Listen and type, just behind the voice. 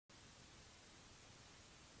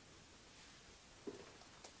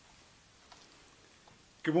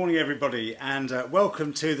Good morning everybody, and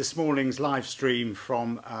welcome to this morning's live stream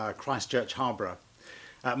from Christ Church Harborough.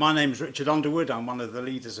 My name is Richard Underwood. I'm one of the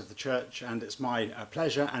leaders of the church, and it's my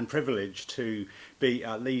pleasure and privilege to be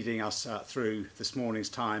leading us through this morning's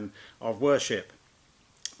time of worship.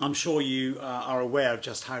 I'm sure you are aware of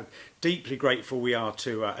just how deeply grateful we are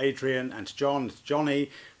to Adrian and to John, to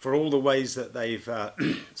Johnny, for all the ways that they've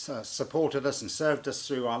supported us and served us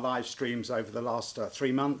through our live streams over the last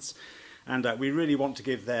 3 months. And we really want to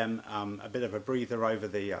give them a bit of a breather over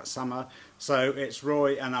the summer. So it's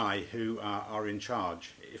Roy and I who are in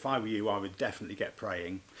charge. If I were you, I would definitely get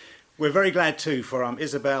praying. We're very glad too for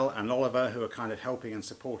Isabel and Oliver, who are kind of helping and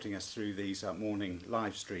supporting us through these morning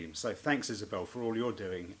live streams. So thanks, Isabel, for all you're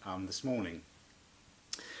doing this morning.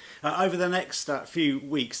 Over the next few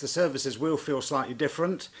weeks, the services will feel slightly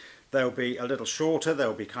different. They'll be a little shorter.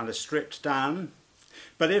 They'll be kind of stripped down.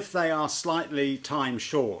 But if they are slightly time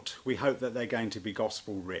short, we hope that they're going to be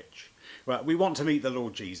gospel rich. Well, we want to meet the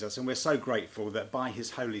Lord Jesus, and we're so grateful that by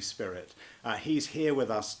his Holy Spirit, he's here with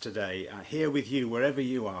us today, here with you wherever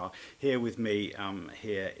you are, here with me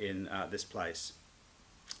here in this place.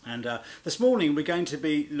 And this morning we're going to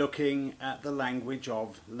be looking at the language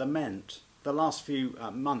of lament. The last few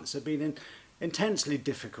months have been intensely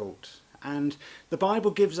difficult, and the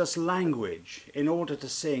Bible gives us language in order to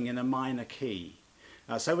sing in a minor key.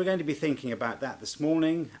 So we're going to be thinking about that this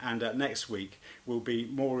morning, and next week we'll be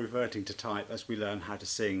more reverting to type as we learn how to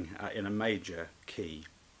sing in a major key.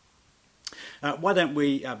 Why don't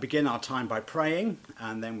we begin our time by praying,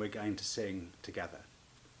 and then we're going to sing together.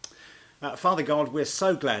 Father God, we're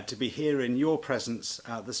so glad to be here in your presence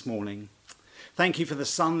this morning. Thank you for the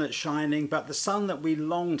sun that's shining, but the sun that we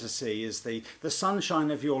long to see is the sunshine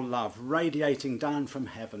of your love radiating down from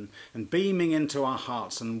heaven and beaming into our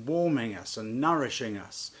hearts and warming us and nourishing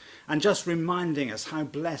us and just reminding us how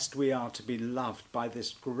blessed we are to be loved by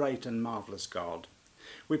this great and marvellous God.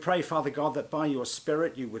 We pray, Father God, that by your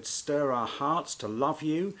Spirit you would stir our hearts to love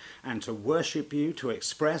you and to worship you, to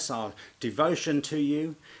express our devotion to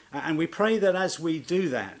you. And we pray that as we do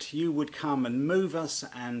that, you would come and move us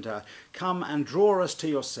and come and draw us to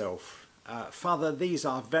yourself. Father, these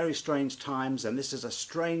are very strange times, and this is a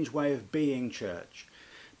strange way of being church.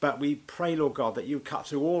 But we pray, Lord God, that you cut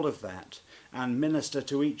through all of that and minister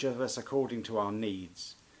to each of us according to our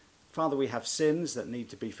needs. Father, we have sins that need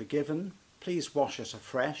to be forgiven. Please wash us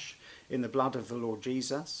afresh in the blood of the Lord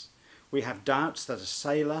Jesus. We have doubts that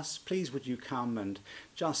assail us. Please would you come and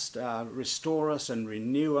just restore us and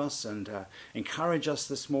renew us and encourage us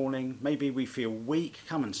this morning. Maybe we feel weak,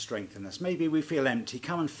 come and strengthen us. Maybe we feel empty,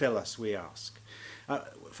 come and fill us, we ask.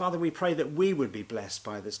 Father, we pray that we would be blessed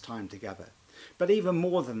by this time together. But even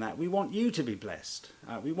more than that, we want you to be blessed.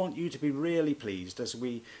 We want you to be really pleased as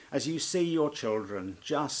you see your children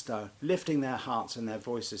just lifting their hearts and their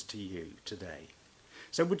voices to you today.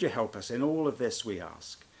 So would you help us in all of this, we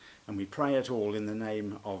ask. And we pray it all in the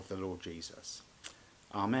name of the Lord Jesus.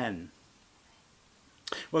 Amen.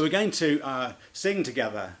 Well, we're going to sing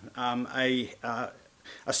together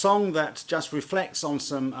a song that just reflects on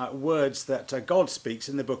some words that God speaks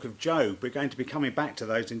in the book of Job. We're going to be coming back to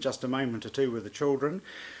those in just a moment or two with the children.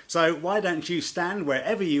 So why don't you stand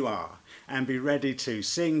wherever you are and be ready to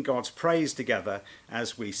sing God's praise together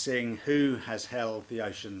as we sing Who Has Held the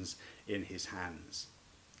Oceans in His Hands.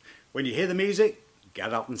 When you hear the music,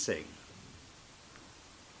 get up and sing.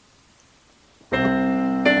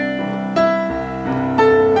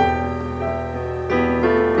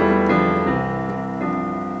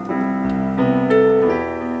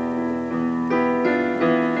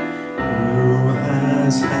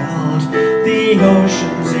 The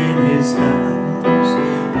oceans in his hands,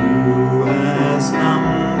 who has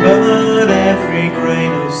numbered every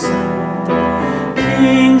grain of sand.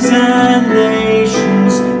 Kings and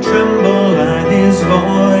nations tremble at his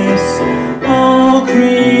voice, all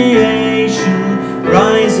creation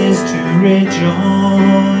rises to rejoice.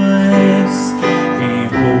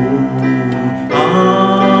 Behold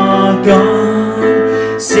our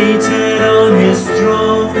God, seated on his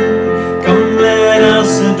throne, come let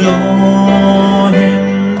us adore him.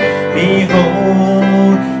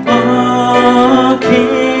 Behold our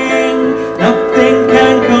King, nothing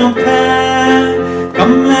can compare.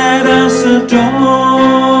 Come let us adore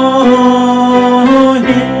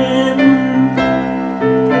him.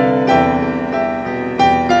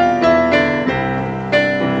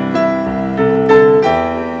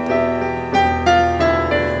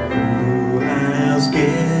 Who has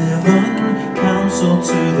given counsel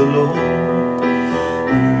to the Lord?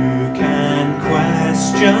 Who can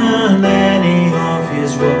question any of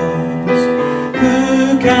his words?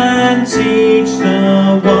 Who can teach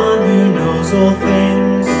the one who knows all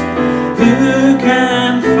things?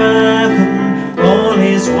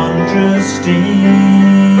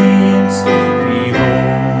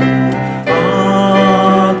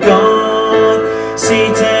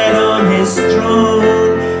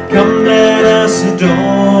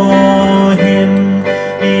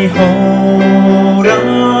 Behold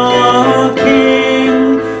our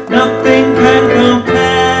King, nothing can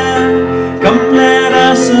compare. Come, let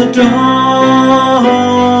us adore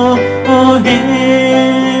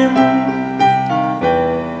Him.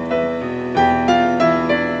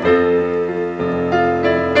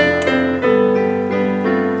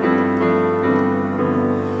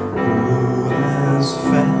 Who has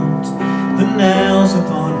felt the nails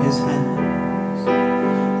upon His hands,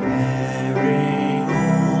 bearing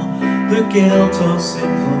all the guilt of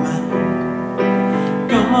sinful man?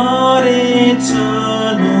 God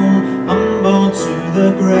eternal, humble to the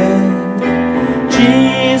grave,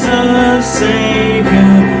 Jesus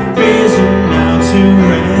Saviour, risen now to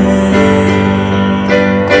reign.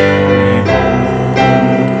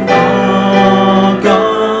 Behold our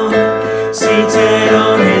God, seated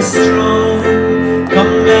on His throne.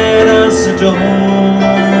 Come, let us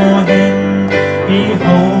adore Him.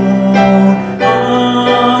 Behold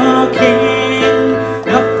our King,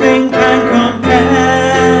 nothing can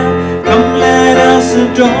compare. Come, let us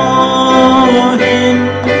adore Him.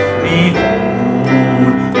 Behold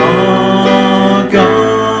our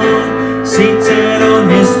God, seated on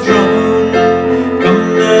His throne. Come,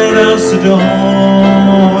 let us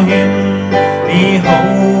adore Him.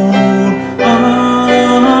 Behold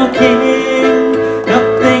our King,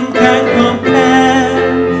 nothing can compare.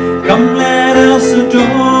 Come, let us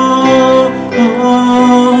adore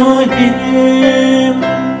Him.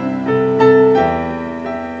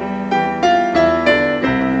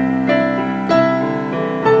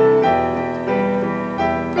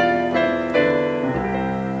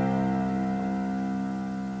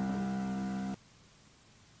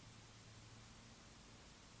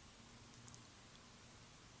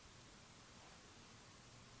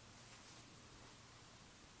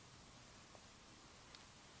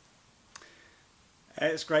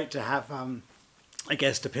 It's great to have a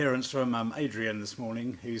guest appearance from Adrian this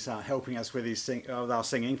morning, who's helping us with our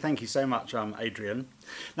singing. Thank you so much, Adrian.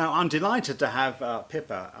 Now, I'm delighted to have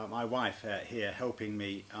Pippa, my wife, here helping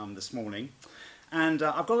me this morning. And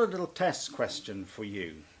I've got a little test question for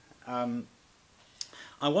you. I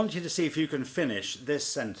want you to see if you can finish this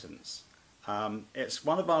sentence. It's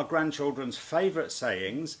one of our grandchildren's favourite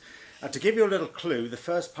sayings. To give you a little clue, the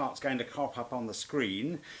first part's going to pop up on the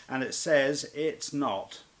screen, and it says, "It's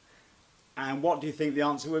not." And what do you think the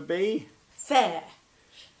answer would be? Fair.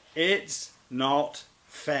 It's not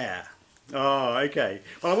fair. Oh, okay.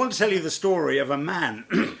 Well, I want to tell you the story of a man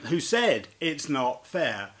who said it's not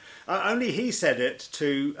fair. Only he said it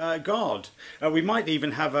to God. We might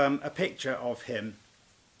even have a picture of him.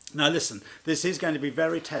 Now listen, this is going to be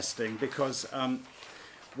very testing because,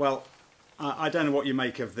 well, I don't know what you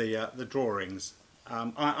make of the drawings.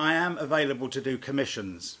 I am available to do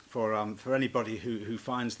commissions for anybody who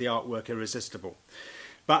finds the artwork irresistible.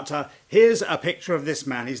 But here's a picture of this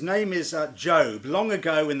man. His name is Job. Long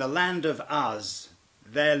ago in the land of Uz,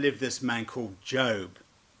 there lived this man called Job.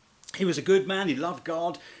 He was a good man, he loved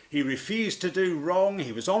God, he refused to do wrong,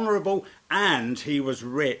 he was honourable, and he was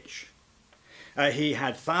rich. He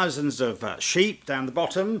had thousands of sheep down the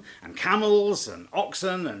bottom, and camels, and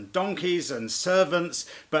oxen, and donkeys, and servants,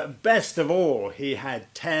 but best of all, he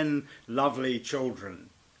had 10 lovely children.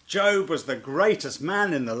 Job was the greatest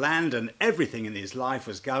man in the land, and everything in his life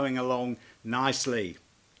was going along nicely.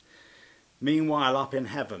 Meanwhile, up in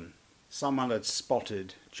heaven, someone had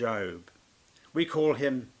spotted Job. We call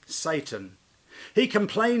him Satan. He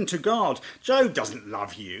complained to God, "Job doesn't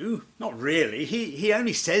love you. Not really. He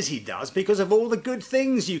only says he does because of all the good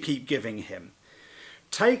things you keep giving him.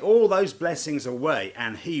 Take all those blessings away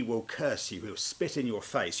and he will curse you. He'll spit in your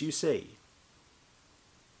face, you see."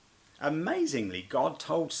 Amazingly, God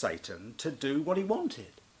told Satan to do what he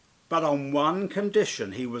wanted, but on one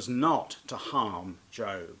condition: he was not to harm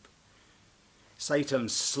Job. Satan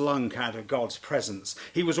slunk out of God's presence.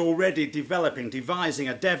 He was already devising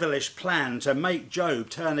a devilish plan to make Job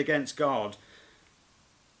turn against God.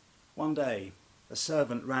 One day, a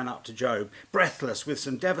servant ran up to Job, breathless, with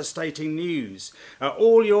some devastating news.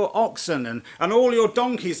 All your oxen and all your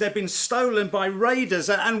donkeys, they've been stolen by raiders,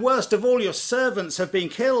 and worst of all, your servants have been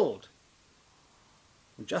killed.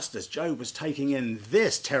 Just as Job was taking in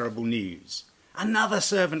this terrible news, another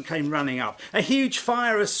servant came running up. "A huge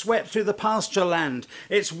fire has swept through the pasture land.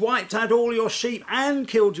 It's wiped out all your sheep and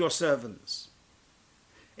killed your servants."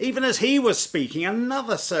 Even as he was speaking,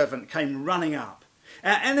 another servant came running up.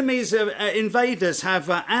 "Enemies, invaders have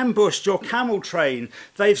ambushed your camel train.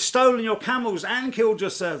 They've stolen your camels and killed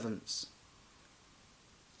your servants."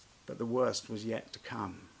 But the worst was yet to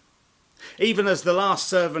come. Even as the last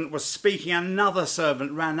servant was speaking, another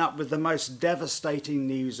servant ran up with the most devastating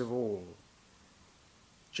news of all.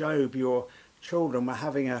 Job, your children were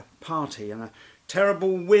having a party and a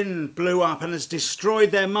terrible wind blew up and has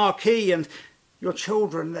destroyed their marquee, and your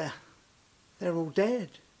children, they're all dead.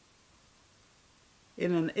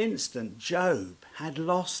 In an instant, Job had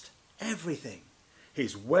lost everything,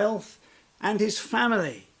 his wealth and his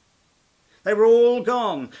family. They were all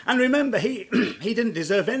gone. And remember, he didn't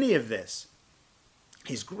deserve any of this.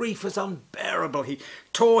 His grief was unbearable. He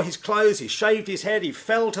tore his clothes, he shaved his head, he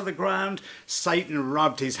fell to the ground. Satan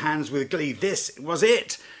rubbed his hands with glee. This was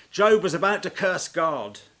it. Job was about to curse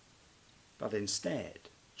God. But instead,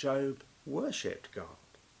 Job worshipped God.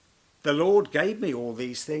 The Lord gave me all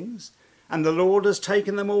these things, and the Lord has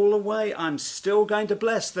taken them all away. I'm still going to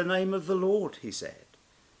bless the name of the Lord, he said.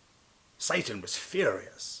 Satan was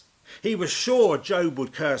furious. He was sure Job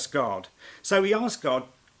would curse God. So he asked God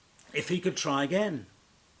if he could try again.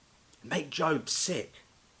 Make Job sick.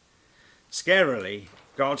 Scarily,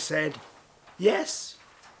 God said yes,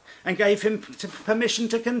 and gave him permission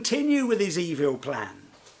to continue with his evil plan,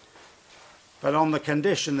 but on the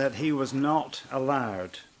condition that he was not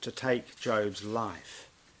allowed to take Job's life.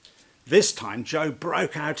 This time Job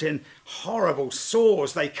broke out in horrible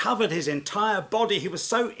sores. They covered his entire body. He was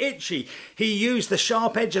so itchy. He used the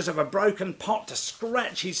sharp edges of a broken pot to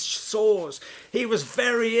scratch his sores. He was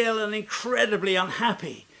very ill and incredibly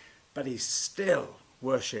unhappy, but he still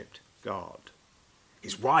worshipped God.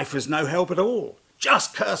 His wife was no help at all.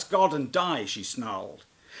 Just curse God and die, she snarled.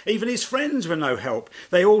 Even his friends were no help.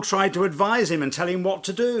 They all tried to advise him and tell him what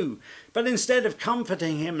to do, but instead of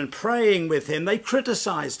comforting him and praying with him, they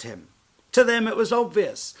criticised him. To them it was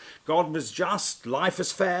obvious. God was just, life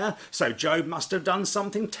was fair, so Job must have done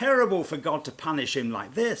something terrible for God to punish him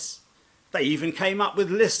like this. They even came up with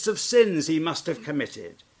lists of sins he must have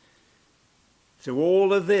committed. Through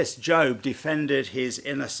all of this, Job defended his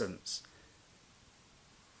innocence.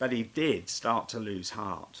 But he did start to lose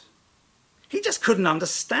heart. He just couldn't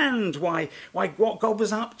understand what God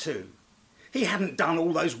was up to. He hadn't done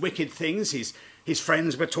all those wicked things his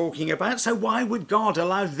friends were talking about, so why would God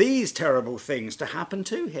allow these terrible things to happen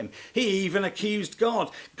to him? He even accused God.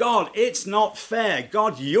 God, it's not fair.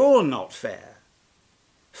 God, you're not fair.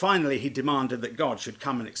 Finally, he demanded that God should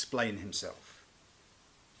come and explain himself.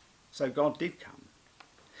 So God did come.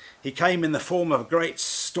 He came in the form of a great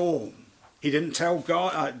storm. He didn't tell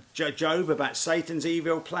Job about Satan's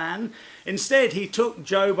evil plan. Instead, he took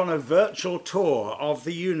Job on a virtual tour of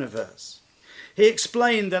the universe. He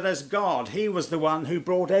explained that as God, he was the one who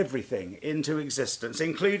brought everything into existence,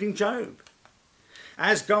 including Job.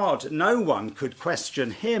 As God, no one could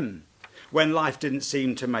question him when life didn't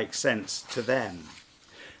seem to make sense to them.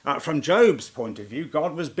 From Job's point of view,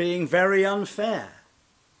 God was being very unfair.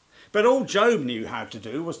 But all Job knew how to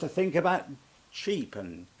do was to think about sheep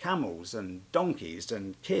and camels and donkeys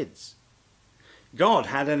and kids. God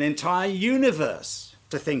had an entire universe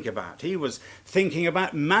to think about. He was thinking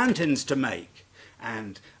about mountains to make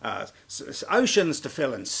and oceans to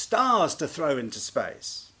fill and stars to throw into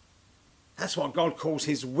space. That's what God calls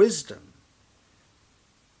his wisdom.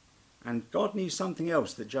 And God knew something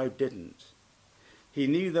else that Job didn't. He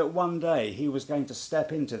knew that one day he was going to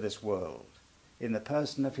step into this world in the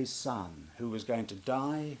person of his son, who was going to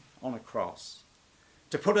die on a cross,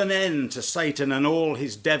 to put an end to Satan and all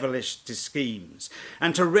his devilish schemes,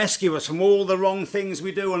 and to rescue us from all the wrong things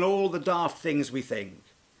we do and all the daft things we think.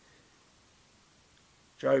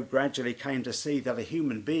 Job gradually came to see that a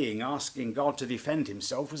human being asking God to defend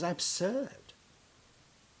himself was absurd.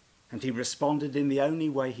 And he responded in the only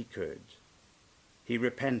way he could. He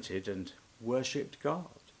repented and worshipped God.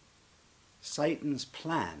 Satan's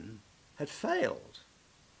plan had failed.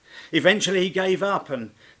 Eventually he gave up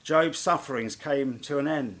and Job's sufferings came to an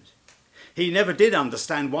end. He never did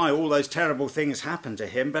understand why all those terrible things happened to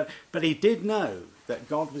him, but he did know that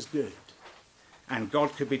God was good and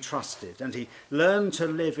God could be trusted, and he learned to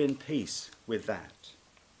live in peace with that.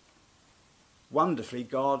 Wonderfully,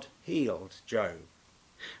 God healed Job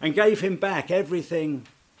and gave him back everything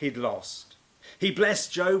he'd lost. He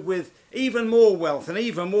blessed Job with even more wealth and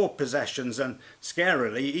even more possessions and,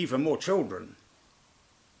 scarily, even more children.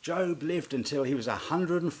 Job lived until he was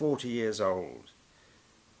 140 years old.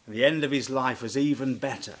 And the end of his life was even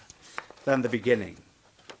better than the beginning.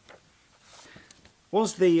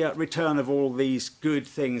 Was the return of all these good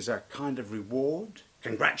things a kind of reward?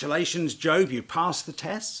 Congratulations, Job, you passed the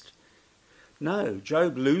test? No,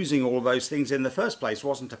 Job losing all those things in the first place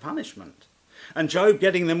wasn't a punishment. And Job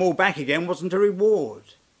getting them all back again wasn't a reward.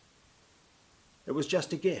 It was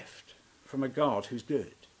just a gift from a God who's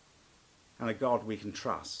good and a God we can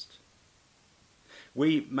trust.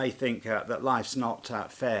 We may think that life's not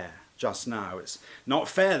fair just now. It's not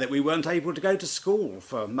fair that we weren't able to go to school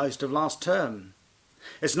for most of last term.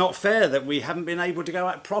 It's not fair that we haven't been able to go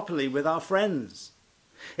out properly with our friends.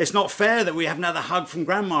 It's not fair that we haven't had a hug from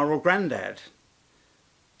grandma or granddad.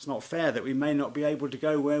 It's not fair that we may not be able to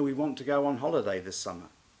go where we want to go on holiday this summer.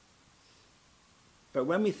 But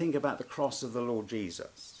when we think about the cross of the Lord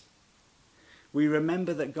Jesus, we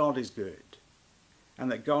remember that God is good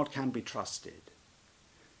and that God can be trusted.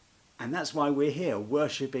 And that's why we're here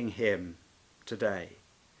worshipping him today.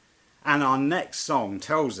 And our next song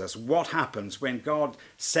tells us what happens when God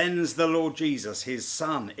sends the Lord Jesus, his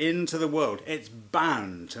Son, into the world. It's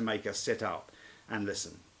bound to make us sit up and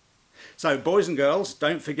listen. So, boys and girls,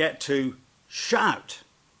 don't forget to shout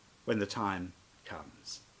when the time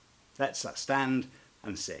comes. Let's stand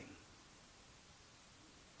and sing.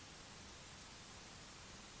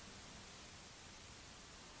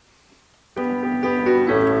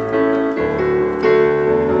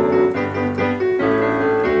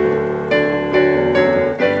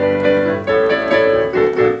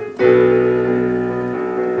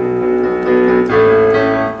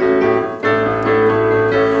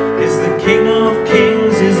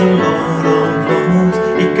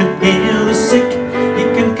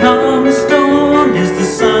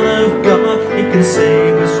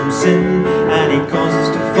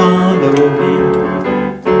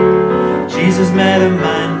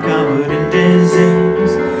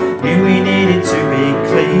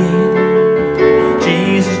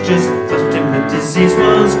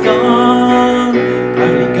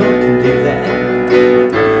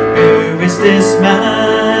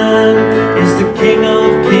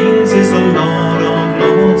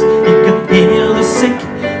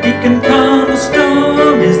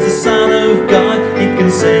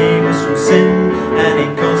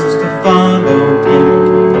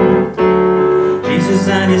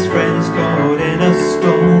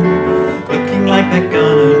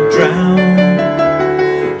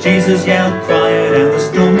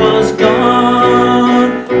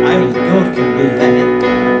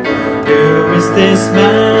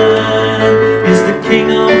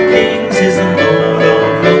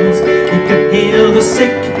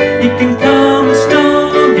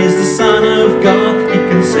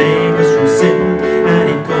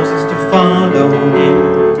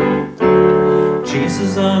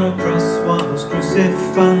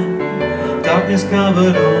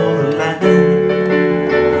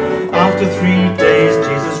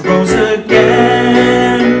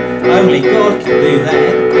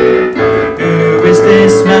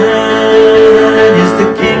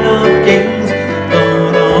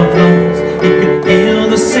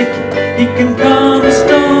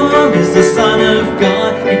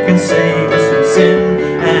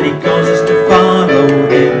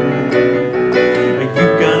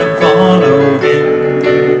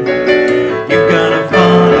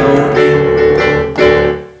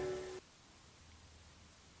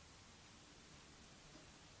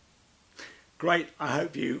 Great, I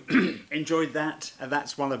hope you enjoyed that.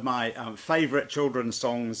 That's one of my favourite children's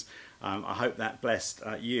songs. I hope that blessed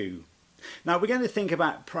you. Now we're going to think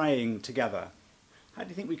about praying together. How do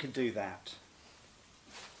you think we could do that?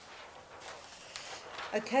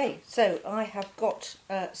 Okay, so I have got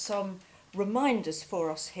some reminders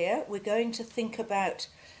for us here. We're going to think about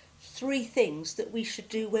 3 things that we should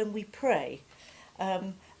do when we pray.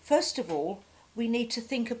 First of all, we need to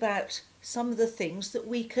think about some of the things that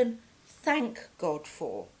we can thank God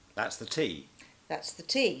for. That's the T. That's the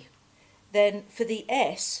T. Then for the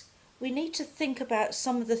S, we need to think about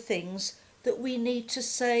some of the things that we need to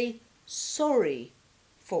say sorry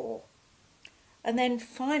for. And then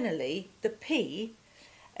finally, the P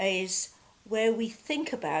is where we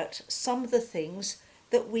think about some of the things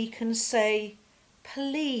that we can say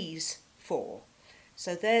please for.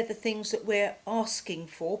 So they're the things that we're asking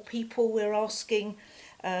for, people we're asking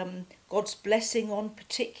God's blessing on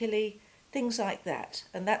particularly, things like that.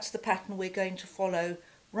 And that's the pattern we're going to follow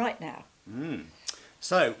right now.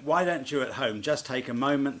 So why don't you at home just take a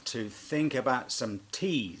moment to think about some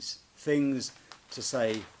T's, things to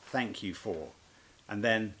say thank you for, and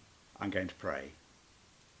then I'm going to pray.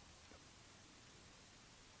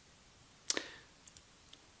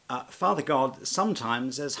 Father God,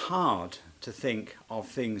 sometimes it's hard to think of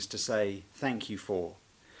things to say thank you for.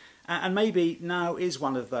 And maybe now is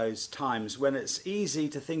one of those times when it's easy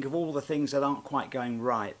to think of all the things that aren't quite going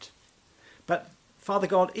right. But Father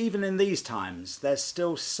God, even in these times, there's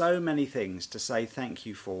still so many things to say thank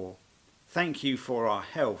you for. Thank you for our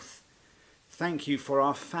health. Thank you for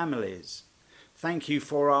our families. Thank you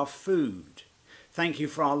for our food. Thank you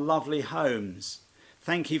for our lovely homes.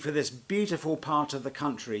 Thank you for this beautiful part of the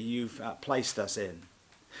country you've placed us in.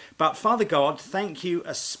 But Father God, thank you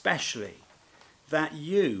especially that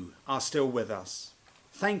you are still with us.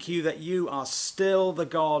 Thank you that you are still the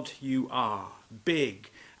God you are, big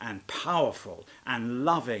and powerful and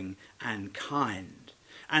loving and kind.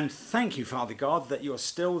 And thank you, Father God, that you're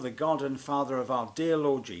still the God and Father of our dear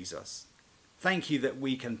Lord Jesus. Thank you that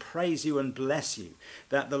we can praise you and bless you,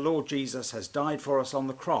 that the Lord Jesus has died for us on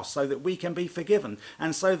the cross so that we can be forgiven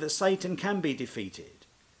and so that Satan can be defeated.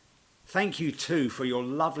 Thank you too for your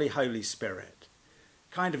lovely Holy Spirit,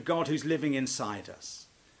 kind of God who's living inside us.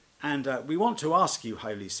 And we want to ask you,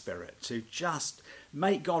 Holy Spirit, to just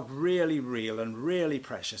make God really real and really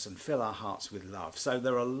precious and fill our hearts with love. So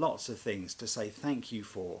there are lots of things to say thank you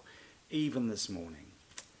for, even this morning.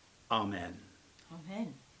 Amen.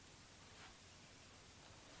 Amen.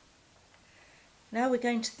 Now we're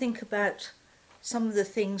going to think about some of the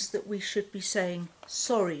things that we should be saying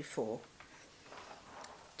sorry for.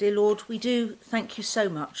 Dear Lord, we do thank you so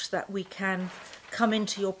much that we can come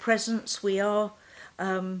into your presence. We are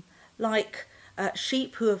like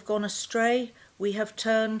sheep who have gone astray. We have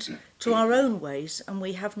turned to our own ways and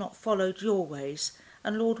we have not followed your ways.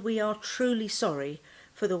 And Lord, we are truly sorry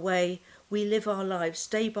for the way we live our lives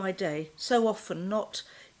day by day, so often not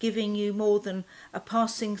giving you more than a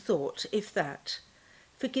passing thought, if that.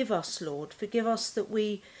 Forgive us, Lord. Forgive us that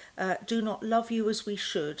we do not love you as we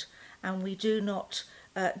should, and we do not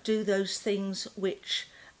do those things which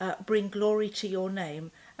bring glory to your name.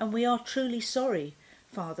 And we are truly sorry,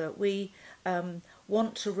 Father. We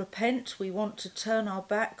want to repent. We want to turn our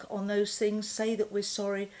back on those things, say that we're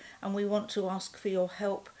sorry, and we want to ask for your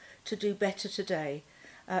help to do better today.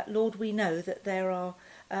 Lord, we know that there are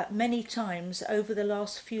many times over the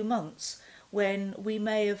last few months when we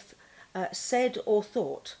may have said or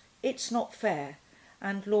thought, it's not fair.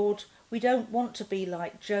 And Lord, we don't want to be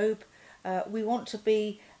like Job. We want to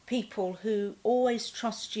be people who always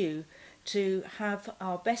trust you to have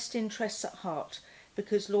our best interests at heart,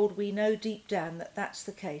 because Lord, we know deep down that that's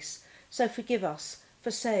the case. So forgive us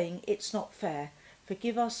for saying it's not fair.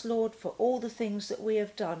 Forgive us, Lord, for all the things that we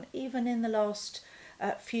have done, even in the last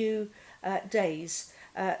few days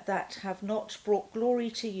that have not brought glory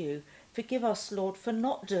to you. Forgive us, Lord, for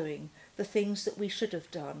not doing the things that we should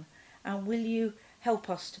have done. And will you help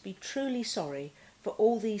us to be truly sorry for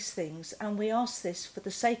all these things? And we ask this for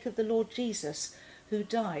the sake of the Lord Jesus, who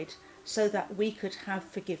died so that we could have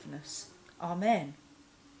forgiveness. Amen.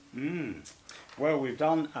 Well, we've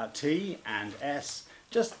done T and S.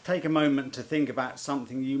 Just take a moment to think about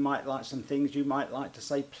something you might like, some things you might like to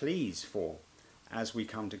say please for as we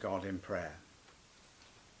come to God in prayer.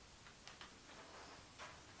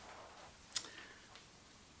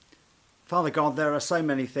 Father God, there are so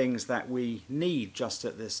many things that we need just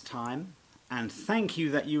at this time, and thank you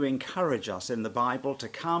that you encourage us in the Bible to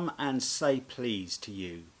come and say please to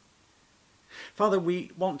you. Father,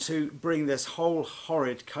 we want to bring this whole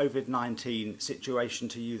horrid COVID-19 situation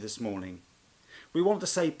to you this morning. We want to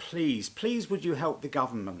say please would you help the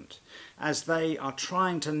government as they are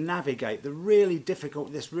trying to navigate this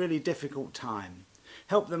really difficult time.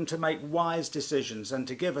 Help them to make wise decisions and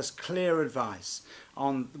to give us clear advice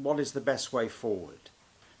on what is the best way forward.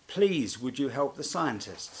 Please would you help the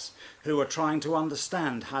scientists who are trying to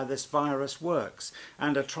understand how this virus works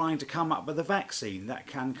and are trying to come up with a vaccine that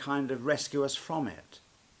can kind of rescue us from it.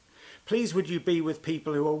 Please would you be with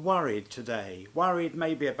people who are worried today, worried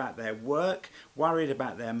maybe about their work, worried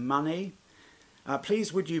about their money.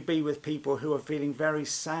 Please would you be with people who are feeling very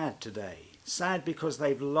sad today, sad because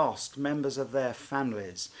they've lost members of their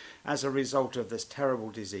families as a result of this terrible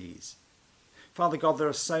disease. Father God, there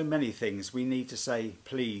are so many things we need to say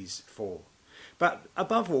please for. But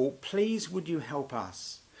above all, please would you help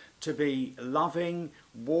us to be loving,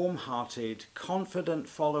 warm-hearted, confident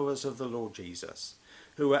followers of the Lord Jesus,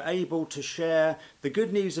 who are able to share the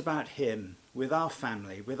good news about him with our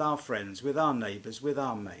family, with our friends, with our neighbours, with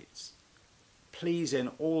our mates. Please, in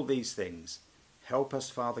all these things, help us,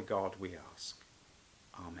 Father God, we ask.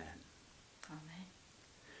 Amen. Amen.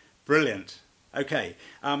 Brilliant. Okay,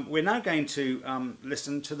 we're now going to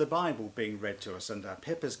listen to the Bible being read to us, and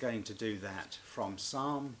Pippa's going to do that from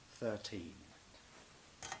Psalm 13.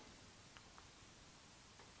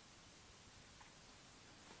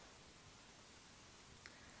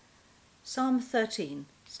 Psalm 13,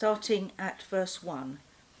 starting at verse 1.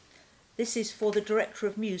 This is for the director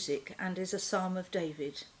of music and is a psalm of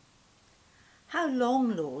David. How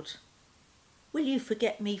long, Lord, will you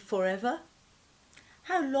forget me forever?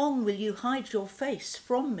 How long will you hide your face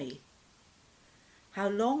from me? How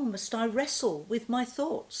long must I wrestle with my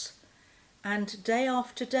thoughts, and day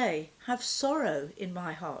after day have sorrow in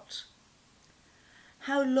my heart?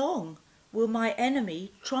 How long will my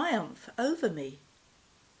enemy triumph over me?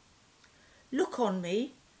 Look on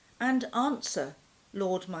me and answer,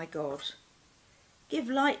 Lord my God. Give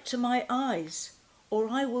light to my eyes, or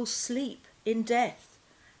I will sleep in death,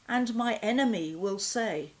 and my enemy will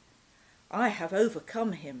say, I have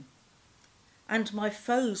overcome him, and my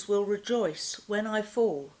foes will rejoice when I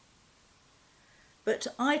fall. But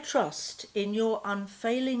I trust in your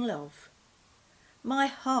unfailing love. My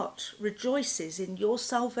heart rejoices in your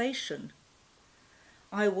salvation.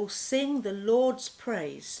 I will sing the Lord's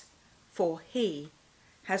praise, for he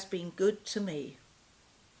has been good to me.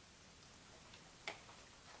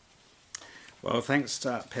 Well, thanks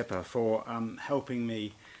to Pippa for helping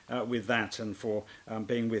me with that and for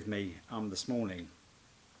being with me this morning.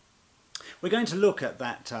 We're going to look at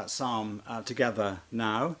that psalm together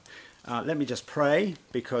now. Let me just pray,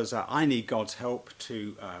 because I need God's help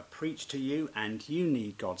to preach to you, and you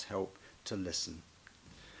need God's help to listen.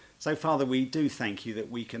 So, Father, we do thank you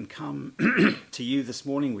that we can come to you this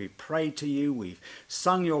morning. We've prayed to you, we've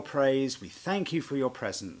sung your praise, we thank you for your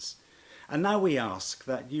presence. And now we ask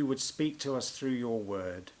that you would speak to us through your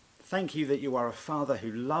word. Thank you that you are a Father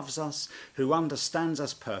who loves us, who understands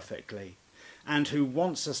us perfectly, and who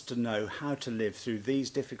wants us to know how to live through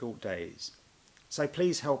these difficult days. So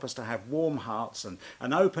please help us to have warm hearts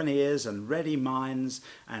and open ears and ready minds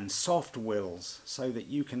and soft wills, so that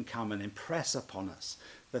you can come and impress upon us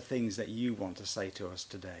the things that you want to say to us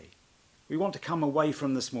today. We want to come away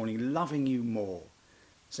from this morning loving you more.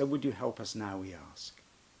 So would you help us now, we ask.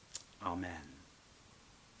 Amen.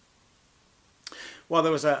 Well,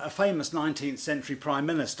 there was a famous 19th century Prime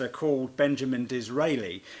Minister called Benjamin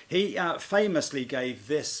Disraeli. He famously gave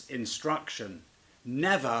this instruction: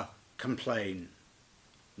 never complain.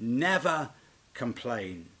 Never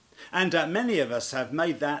complain. And many of us have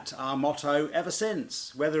made that our motto ever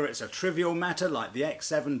since, whether it's a trivial matter like the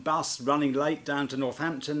X7 bus running late down to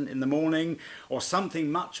Northampton in the morning, or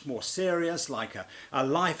something much more serious like a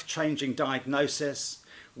life-changing diagnosis.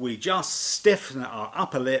 We just stiffen our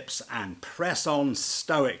upper lips and press on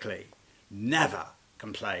stoically. Never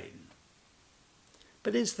complain.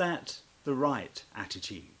 But is that the right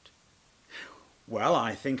attitude? Well,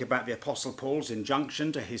 I think about the Apostle Paul's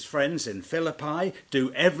injunction to his friends in Philippi: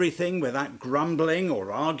 do everything without grumbling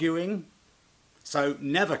or arguing. So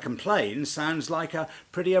never complain sounds like a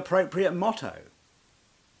pretty appropriate motto.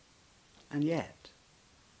 And yet,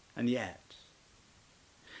 do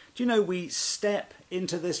you know, we step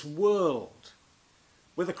into this world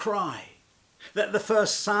with a cry. That the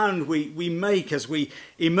first sound we make as we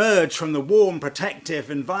emerge from the warm,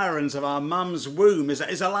 protective environs of our mum's womb is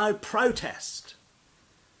a loud protest.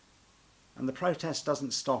 And the protest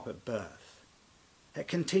doesn't stop at birth. It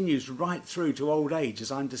continues right through to old age,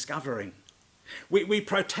 as I'm discovering. We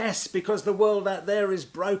protest because the world out there is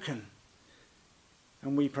broken.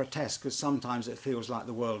 And we protest because sometimes it feels like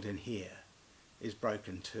the world in here is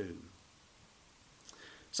broken too.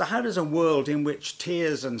 So how does a world in which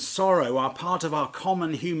tears and sorrow are part of our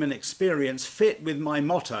common human experience fit with my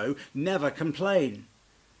motto, never complain?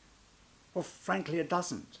 Well, frankly, it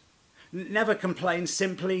doesn't. Never complain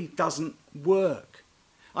simply doesn't work.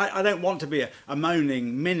 I don't want to be a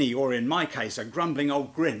moaning Minnie, or in my case, a grumbling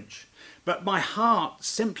old Grinch. But my heart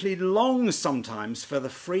simply longs sometimes for the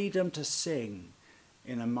freedom to sing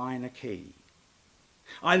in a minor key.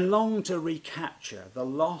 I long to recapture the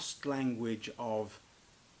lost language of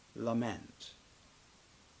lament.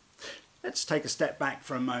 Let's take a step back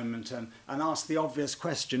for a moment and ask the obvious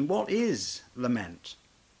question: what is lament?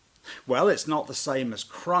 Well, it's not the same as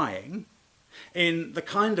crying, in the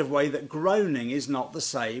kind of way that groaning is not the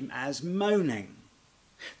same as moaning.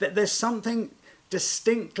 That there's something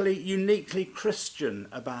distinctly, uniquely Christian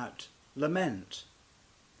about lament.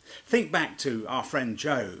 Think back to our friend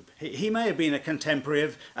Job. He may have been a contemporary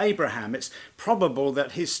of Abraham. It's probable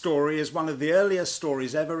that his story is one of the earliest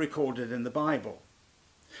stories ever recorded in the Bible.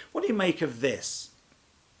 What do you make of this?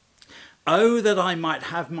 Oh, that I might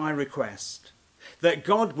have my request, that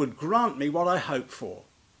God would grant me what I hope for.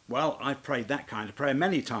 Well, I've prayed that kind of prayer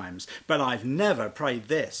many times, but I've never prayed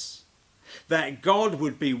this: that God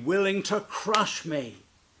would be willing to crush me,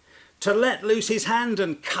 to let loose his hand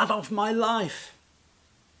and cut off my life.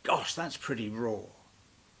 Gosh, that's pretty raw.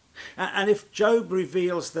 And if Job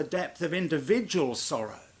reveals the depth of individual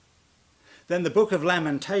sorrow, then the book of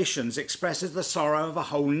Lamentations expresses the sorrow of a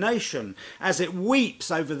whole nation as it weeps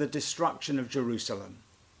over the destruction of Jerusalem.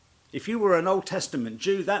 If you were an Old Testament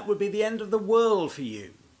Jew, that would be the end of the world for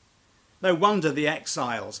you. No wonder the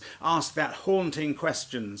exiles asked that haunting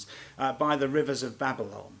questions by the rivers of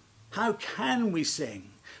Babylon. How can we sing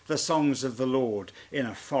the songs of the Lord in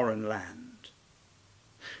a foreign land?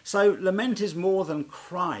 So lament is more than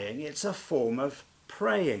crying, it's a form of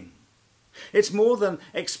praying. It's more than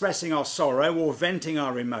expressing our sorrow or venting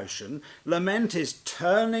our emotion. Lament is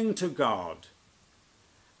turning to God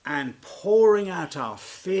and pouring out our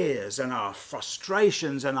fears and our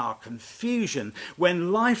frustrations and our confusion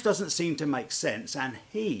when life doesn't seem to make sense and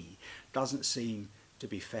He doesn't seem to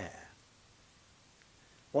be fair.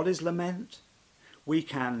 What is lament? We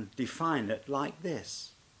can define it like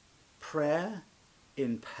this: prayer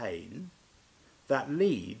in pain that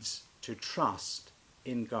leads to trust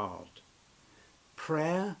in God.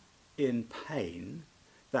 Prayer in pain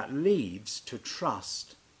that leads to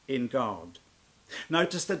trust in God.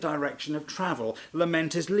 Notice the direction of travel.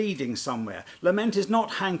 Lament is leading somewhere. Lament is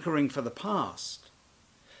not hankering for the past.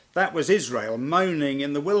 That was Israel moaning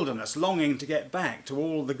in the wilderness, longing to get back to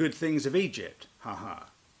all the good things of Egypt. Ha ha.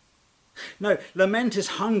 No, lament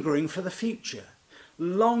is hungering for the future,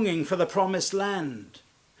 longing for the promised land.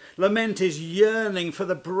 Lament is yearning for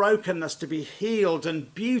the brokenness to be healed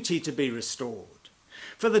and beauty to be restored,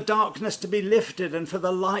 for the darkness to be lifted and for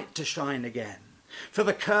the light to shine again, for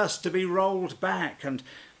the curse to be rolled back and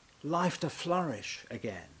life to flourish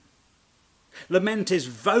again. Lament is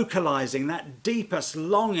vocalizing that deepest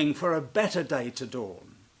longing for a better day to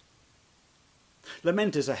dawn.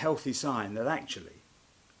 Lament is a healthy sign that actually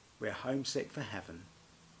we're homesick for heaven.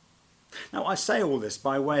 Now, I say all this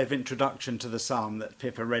by way of introduction to the psalm that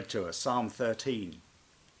Pippa read to us, Psalm 13.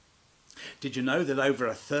 Did you know that over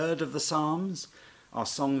a third of the psalms are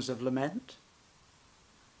songs of lament?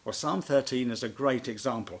 Well, Psalm 13 is a great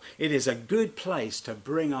example. It is a good place to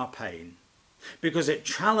bring our pain because it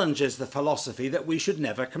challenges the philosophy that we should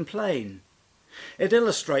never complain. It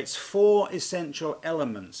illustrates 4 essential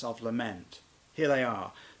elements of lament. Here they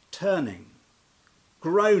are: turning,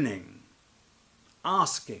 groaning,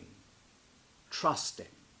 asking, trusting.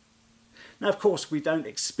 Now, of course, we don't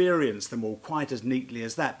experience them all quite as neatly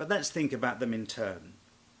as that, but let's think about them in turn.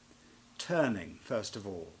 Turning, first of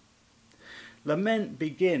all. Lament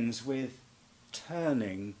begins with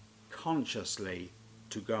turning consciously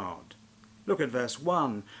to God. Look at verse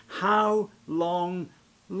 1. How long,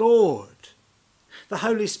 Lord? The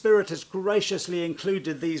Holy Spirit has graciously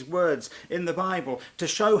included these words in the Bible to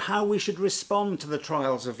show how we should respond to the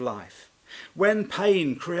trials of life. When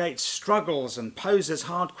pain creates struggles and poses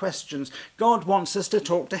hard questions, God wants us to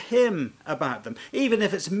talk to Him about them, even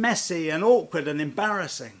if it's messy and awkward and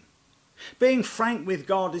embarrassing. Being frank with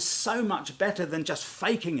God is so much better than just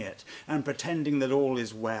faking it and pretending that all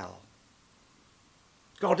is well.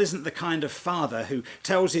 God isn't the kind of father who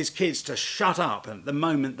tells his kids to shut up at the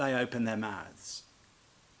moment they open their mouths.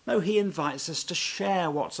 No, He invites us to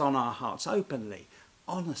share what's on our hearts openly,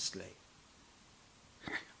 honestly.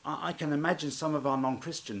 I can imagine some of our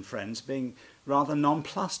non-Christian friends being rather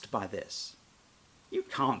nonplussed by this. You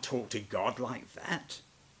can't talk to God like that.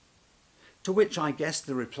 To which I guess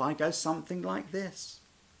the reply goes something like this: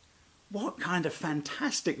 what kind of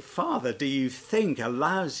fantastic father do you think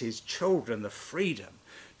allows his children the freedom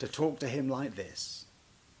to talk to him like this?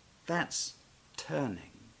 That's turning.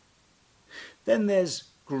 Then there's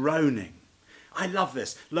groaning. I love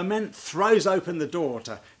this. Lament throws open the door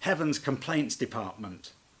to heaven's complaints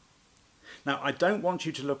department. Now, I don't want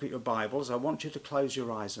you to look at your Bibles. I want you to close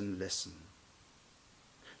your eyes and listen.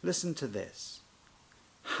 Listen to this.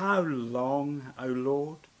 How long, O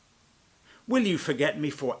Lord? Will you forget me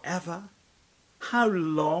forever? How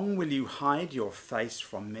long will you hide your face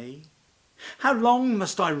from me? How long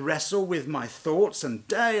must I wrestle with my thoughts and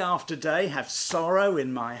day after day have sorrow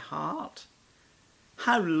in my heart?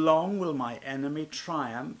 How long will my enemy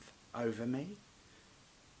triumph over me?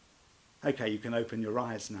 Okay, you can open your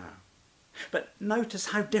eyes now. But notice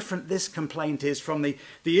how different this complaint is from the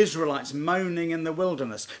Israelites moaning in the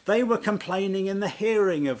wilderness. They were complaining in the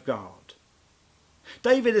hearing of God.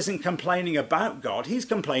 David isn't complaining about God, he's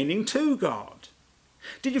complaining to God.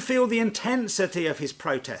 Did you feel the intensity of his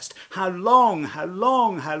protest? How long, how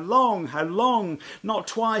long, how long, how long? Not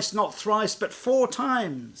twice, not thrice, but 4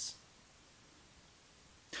 times.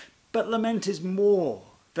 But lament is more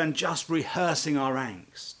than just rehearsing our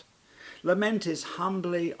angst. Lament is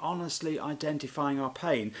humbly, honestly identifying our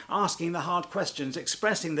pain, asking the hard questions,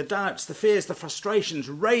 expressing the doubts, the fears, the frustrations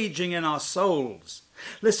raging in our souls.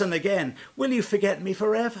 Listen again. Will you forget me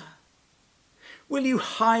forever? Will you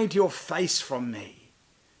hide your face from me?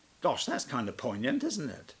 Gosh, that's kind of poignant,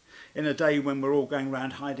 isn't it? In a day when we're all going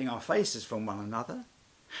around hiding our faces from one another.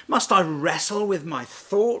 Must I wrestle with my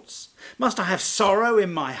thoughts? Must I have sorrow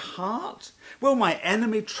in my heart? Will my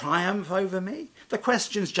enemy triumph over me? The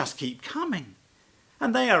questions just keep coming,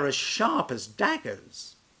 and they are as sharp as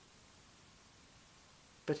daggers.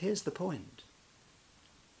 But here's the point.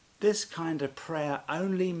 This kind of prayer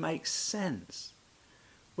only makes sense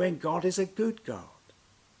when God is a good God.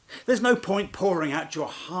 There's no point pouring out your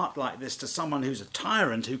heart like this to someone who's a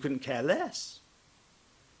tyrant who couldn't care less.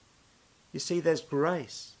 You see, there's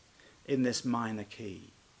grace in this minor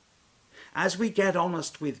key. As we get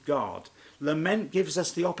honest with God, lament gives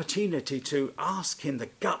us the opportunity to ask him the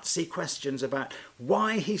gutsy questions about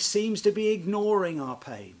why he seems to be ignoring our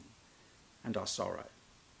pain and our sorrow.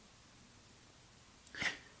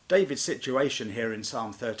 David's situation here in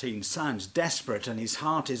Psalm 13 sounds desperate and his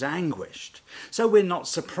heart is anguished. So we're not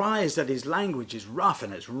surprised that his language is rough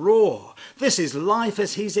and it's raw. This is life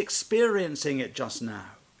as he's experiencing it just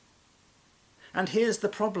now. And here's the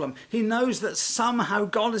problem. He knows that somehow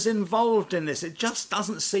God is involved in this. It just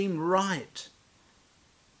doesn't seem right.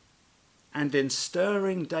 And in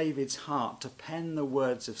stirring David's heart to pen the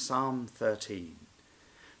words of Psalm 13,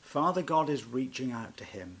 Father God is reaching out to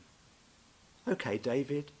him. Okay,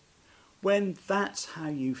 David, when that's how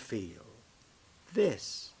you feel,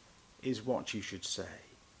 this is what you should say.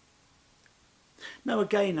 Now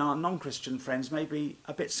again, our non-Christian friends may be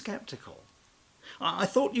a bit sceptical. I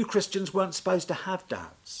thought you Christians weren't supposed to have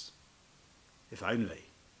doubts. If only.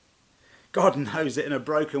 God knows that in a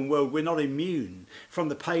broken world we're not immune from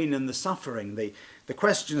the pain and the suffering, the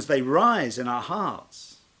questions they rise in our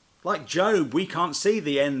hearts. Like Job, we can't see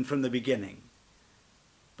the end from the beginning.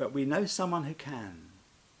 But we know someone who can.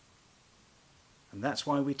 And that's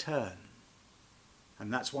why we turn.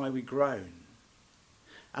 And that's why we groan.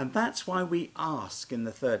 And that's why we ask in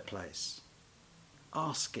the third place.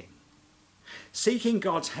 Asking. Seeking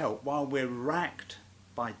God's help while we're racked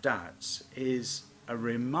by doubts is a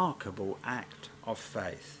remarkable act of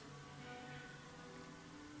faith.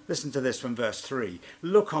 Listen to this from verse 3.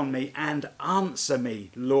 Look on me and answer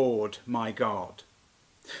me, Lord my God.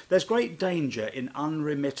 There's great danger in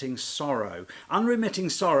unremitting sorrow. Unremitting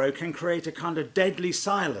sorrow can create a kind of deadly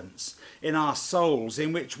silence in our souls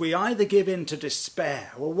in which we either give in to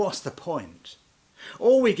despair, well, what's the point?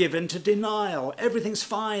 Or we give in to denial, everything's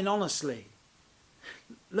fine, honestly.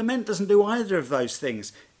 Lament doesn't do either of those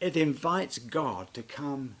things. It invites God to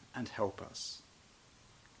come and help us.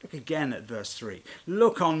 Look again at verse 3.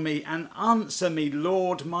 Look on me and answer me,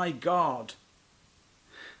 Lord my God.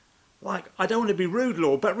 Like, I don't want to be rude,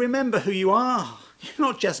 Lord, but remember who you are. You're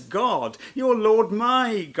not just God. You're Lord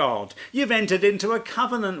my God. You've entered into a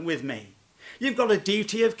covenant with me. You've got a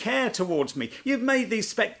duty of care towards me. You've made these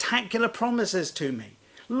spectacular promises to me.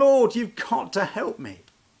 Lord, you've got to help me.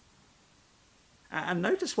 And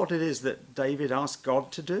notice what it is that David asked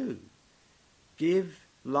God to do. Give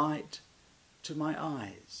light to my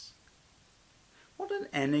eyes. What an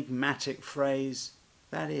enigmatic phrase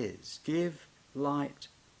that is. Give light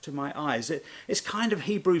to my eyes. It's kind of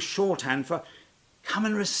Hebrew shorthand for come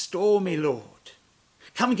and restore me, Lord.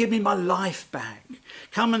 Come and give me my life back.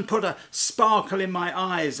 Come and put a sparkle in my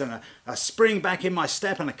eyes and a spring back in my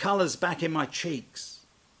step and a colours back in my cheeks.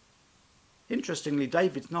 Interestingly,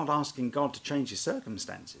 David's not asking God to change his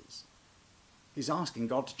circumstances. He's asking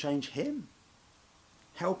God to change him.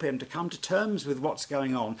 Help him to come to terms with what's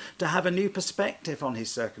going on, to have a new perspective on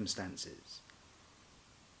his circumstances.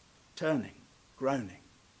 Turning, groaning,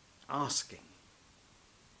 asking.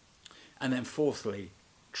 And then fourthly,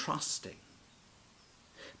 trusting.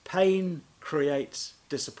 Pain creates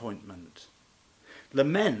disappointment.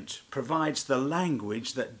 Lament provides the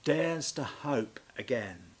language that dares to hope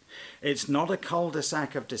again. It's not a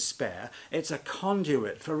cul-de-sac of despair, it's a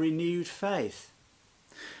conduit for renewed faith.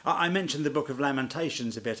 I mentioned the book of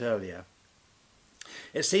Lamentations a bit earlier.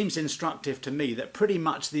 It seems instructive to me that pretty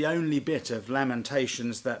much the only bit of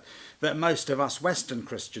Lamentations that most of us Western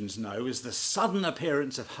Christians know is the sudden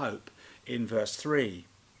appearance of hope in verse 3.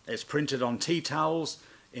 It's printed on tea towels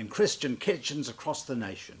in Christian kitchens across the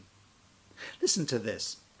nation. Listen to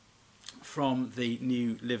this from the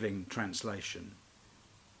New Living Translation.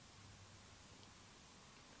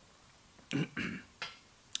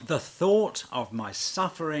 The thought of my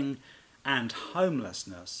suffering and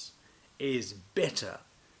homelessness is bitter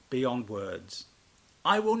beyond words.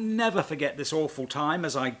 I will never forget this awful time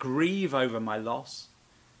as I grieve over my loss.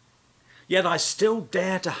 Yet I still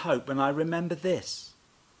dare to hope when I remember this.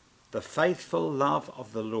 The faithful love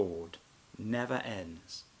of the Lord never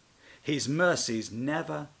ends. His mercies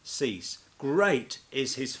never cease. Great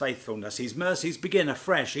is his faithfulness. His mercies begin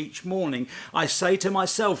afresh each morning. I say to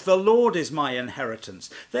myself, the Lord is my inheritance.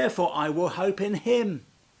 Therefore I will hope in him.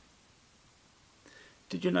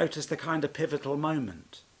 Did you notice the kind of pivotal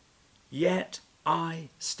moment? Yet I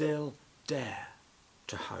still dare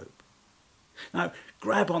to hope. Now,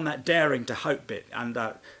 grab on that daring to hope bit and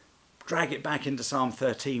drag it back into Psalm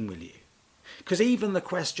 13, will you? Because even the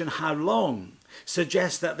question, how long,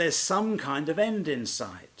 suggests that there's some kind of end in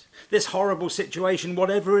sight. This horrible situation,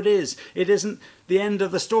 whatever it isn't the end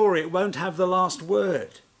of the story. It won't have the last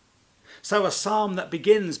word. So a psalm that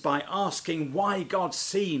begins by asking why God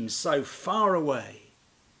seems so far away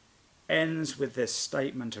ends with this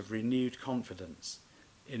statement of renewed confidence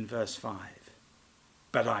in verse 5.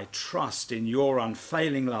 But I trust in your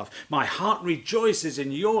unfailing love. My heart rejoices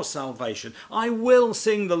in your salvation. I will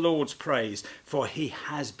sing the Lord's praise, for he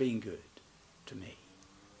has been good to me.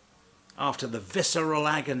 After the visceral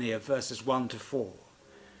agony of verses 1 to 4,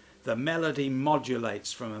 the melody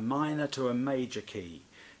modulates from a minor to a major key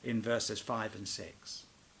in verses 5 and 6.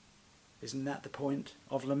 Isn't that the point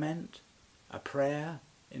of lament? A prayer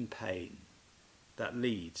in pain that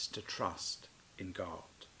leads to trust in God.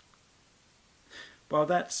 Well,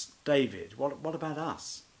 that's David. What about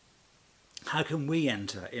us? How can we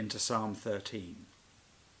enter into Psalm 13?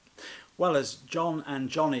 Well, as John and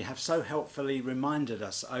Johnny have so helpfully reminded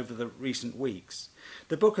us over the recent weeks,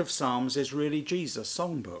 the book of Psalms is really Jesus'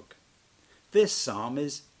 songbook. This psalm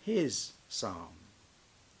is his psalm.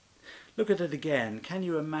 Look at it again. Can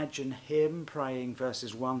you imagine him praying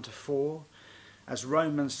verses 1 to 4 as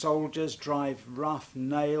Roman soldiers drive rough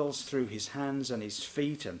nails through his hands and his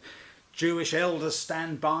feet, and Jewish elders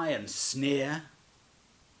stand by and sneer?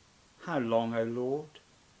 How long, O Lord?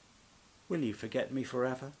 Will you forget me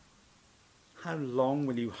forever? How long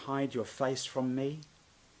will you hide your face from me?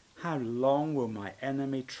 How long will my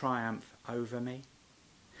enemy triumph over me?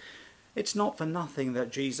 It's not for nothing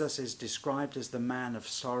that Jesus is described as the man of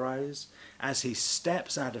sorrows as he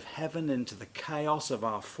steps out of heaven into the chaos of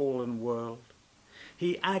our fallen world.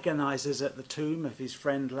 He agonizes at the tomb of his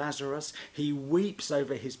friend Lazarus. He weeps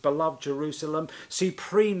over his beloved Jerusalem.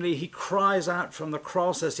 Supremely, he cries out from the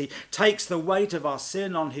cross as he takes the weight of our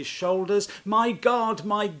sin on his shoulders. My God,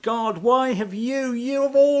 why have you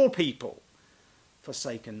of all people,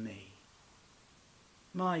 forsaken me?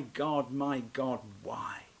 My God,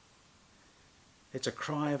 why? It's a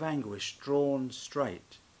cry of anguish drawn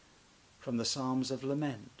straight from the Psalms of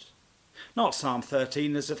Lament. Not Psalm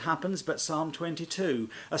 13 as it happens, but Psalm 22,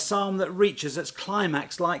 a psalm that reaches its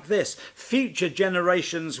climax like this. Future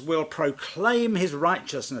generations will proclaim his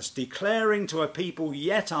righteousness, declaring to a people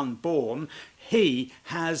yet unborn, he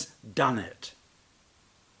has done it.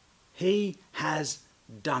 He has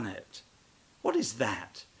done it. What is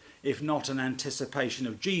that, if not an anticipation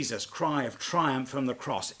of Jesus' cry of triumph from the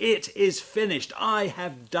cross? It is finished. I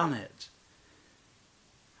have done it.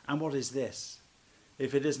 And what is this,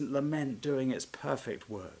 if it isn't lament doing its perfect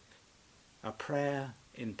work? A prayer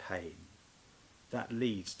in pain that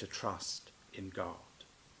leads to trust in God.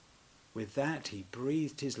 With that, he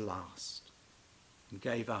breathed his last and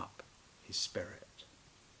gave up his spirit.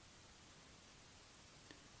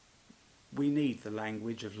 We need the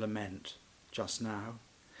language of lament just now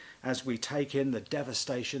as we take in the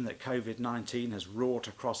devastation that COVID-19 has wrought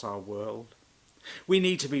across our world. We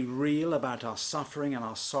need to be real about our suffering and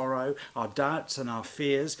our sorrow, our doubts and our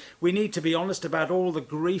fears. We need to be honest about all the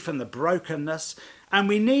grief and the brokenness. And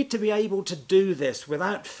we need to be able to do this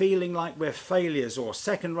without feeling like we're failures or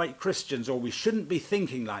second-rate Christians, or we shouldn't be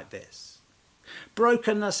thinking like this.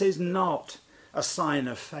 Brokenness is not a sign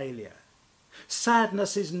of failure.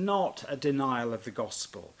 Sadness is not a denial of the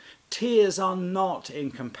gospel. Tears are not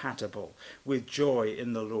incompatible with joy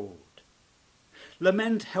in the Lord.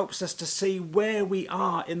 Lament helps us to see where we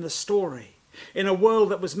are in the story, in a world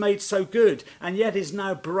that was made so good and yet is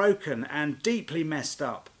now broken and deeply messed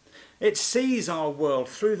up. It sees our world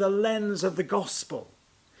through the lens of the gospel.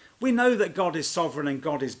 We know that God is sovereign and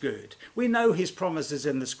God is good. We know his promises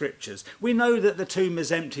in the scriptures. We know that the tomb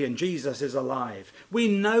is empty and Jesus is alive. We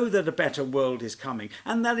know that a better world is coming,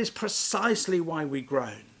 and that is precisely why we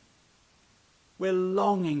groan. We're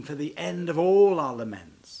longing for the end of all our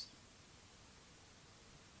laments.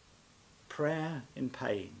 Prayer in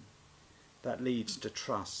pain that leads to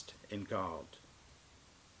trust in God.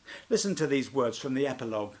 Listen to these words from the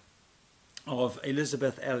epilogue of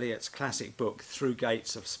Elizabeth Elliot's classic book, Through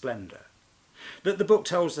Gates of Splendour. That the book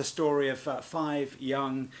tells the story of 5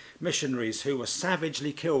 young missionaries who were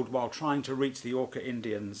savagely killed while trying to reach the Auca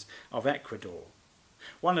Indians of Ecuador.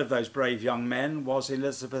 One of those brave young men was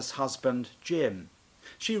Elizabeth's husband, Jim.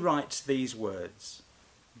 She writes these words: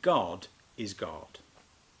 God is God.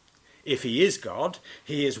 If he is God,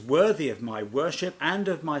 he is worthy of my worship and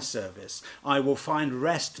of my service. I will find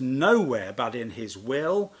rest nowhere but in his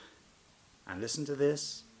will. And listen to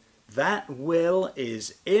this. That will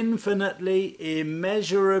is infinitely,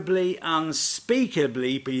 immeasurably,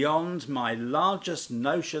 unspeakably beyond my largest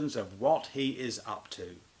notions of what he is up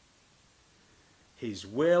to. His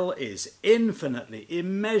will is infinitely,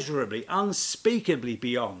 immeasurably, unspeakably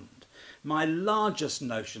beyond my largest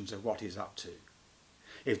notions of what he's up to.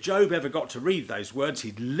 If Job ever got to read those words,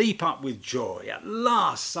 he'd leap up with joy. At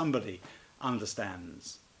last somebody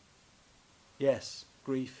understands. Yes,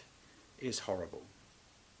 grief is horrible.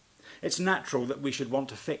 It's natural that we should want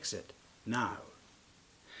to fix it now.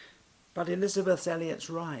 But Elizabeth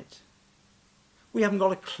Elliot's right. We haven't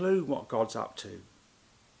got a clue what God's up to.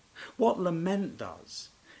 What lament does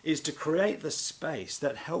is to create the space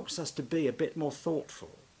that helps us to be a bit more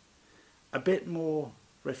thoughtful, a bit more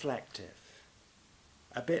reflective,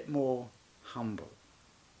 a bit more humble.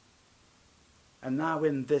 And now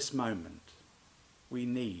in this moment, we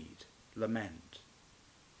need lament.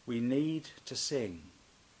 We need to sing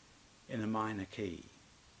in a minor key.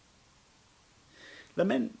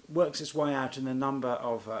 Lament works its way out in a number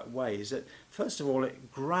of ways. First of all,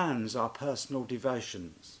 it grounds our personal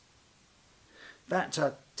devotions. That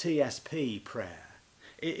TSP prayer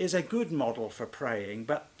is a good model for praying,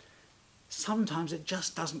 but sometimes it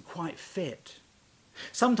just doesn't quite fit.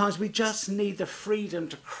 Sometimes we just need the freedom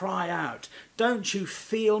to cry out, "Don't you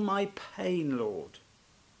feel my pain, Lord?"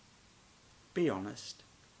 Be honest.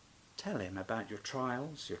 Tell him about your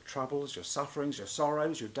trials, your troubles, your sufferings, your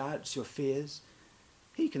sorrows, your doubts, your fears.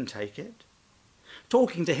 He can take it.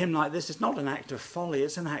 Talking to him like this is not an act of folly,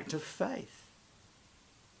 it's an act of faith.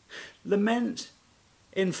 Lament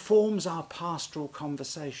informs our pastoral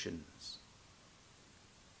conversations.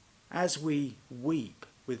 As we weep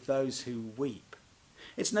with those who weep,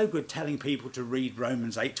 it's no good telling people to read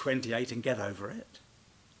Romans 8:28 and get over it.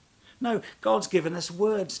 No, God's given us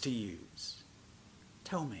words to use.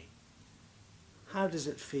 Tell me, how does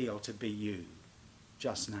it feel to be you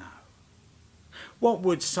just now? What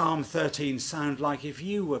would Psalm 13 sound like if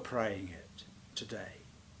you were praying it today?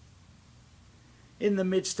 In the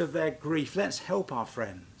midst of their grief, let's help our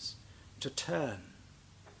friends to turn,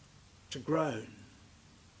 to groan,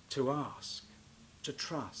 to ask, to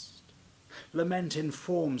trust. Lament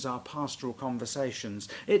informs our pastoral conversations.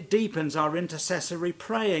 It deepens our intercessory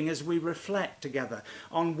praying as we reflect together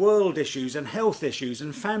on world issues and health issues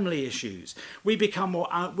and family issues. We become more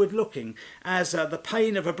outward looking as the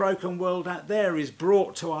pain of a broken world out there is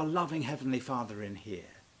brought to our loving Heavenly Father in here.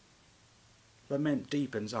 Lament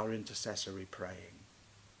deepens our intercessory praying.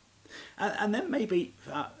 And then maybe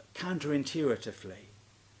counterintuitively,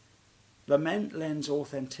 lament lends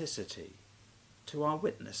authenticity to our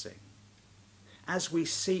witnessing. As we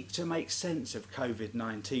seek to make sense of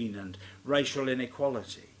COVID-19 and racial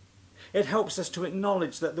inequality, it helps us to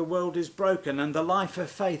acknowledge that the world is broken and the life of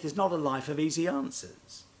faith is not a life of easy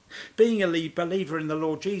answers. Being a believer in the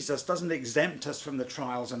Lord Jesus doesn't exempt us from the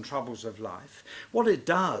trials and troubles of life. What it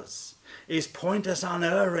does is point us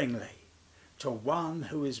unerringly to one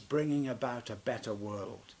who is bringing about a better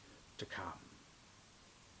world to come.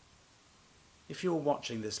 If you're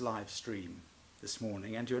watching this live stream this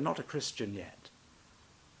morning and you're not a Christian yet,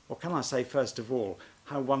 well, can I say first of all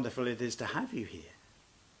how wonderful it is to have you here.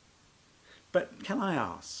 But can I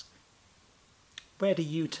ask, where do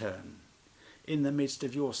you turn in the midst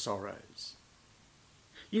of your sorrows?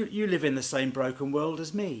 You live in the same broken world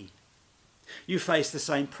as me. You face the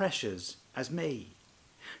same pressures as me.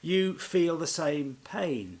 You feel the same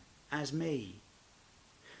pain as me.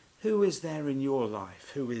 Who is there in your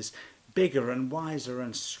life who is bigger and wiser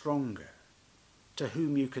and stronger, to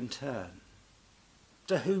whom you can turn,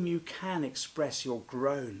 to whom you can express your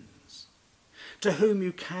groans, to whom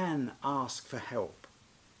you can ask for help,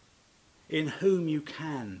 in whom you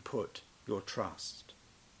can put your trust?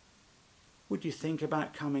 Would you think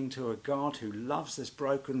about coming to a God who loves this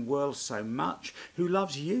broken world so much, who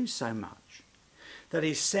loves you so much, that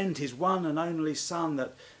he sent his one and only Son,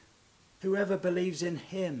 that whoever believes in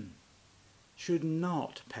him should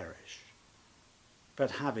not perish,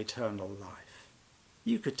 but have eternal life?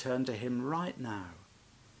 You could turn to him right now.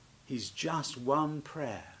 He's just one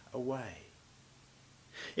prayer away.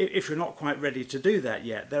 If you're not quite ready to do that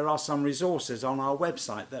yet, there are some resources on our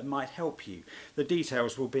website that might help you. The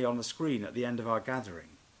details will be on the screen at the end of our gathering.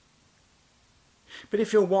 But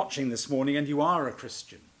if you're watching this morning and you are a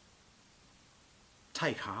Christian,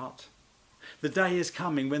 take heart. The day is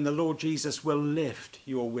coming when the Lord Jesus will lift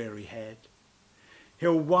your weary head.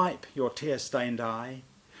 He'll wipe your tear-stained eye,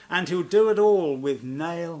 and he'll do it all with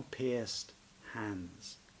nail-pierced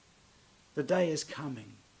hands. The day is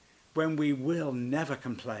coming when we will never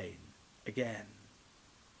complain again.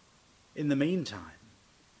 In the meantime,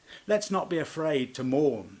 let's not be afraid to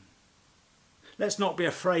mourn. Let's not be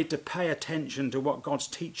afraid to pay attention to what God's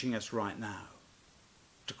teaching us right now.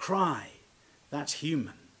 To cry, that's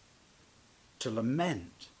human. To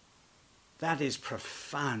lament, That is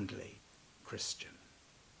profoundly Christian.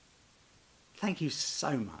 Thank you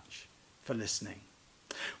so much for listening.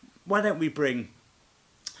 Why don't we bring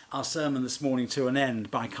our sermon this morning to an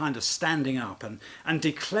end by kind of standing up and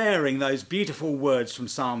declaring those beautiful words from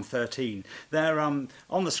Psalm 13. They're on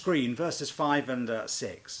the screen, verses 5 and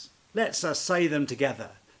 6. Let's say them together,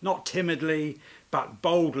 not timidly, but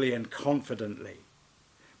boldly and confidently.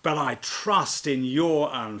 But I trust in your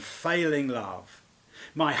unfailing love.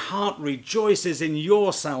 My heart rejoices in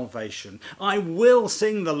your salvation. I will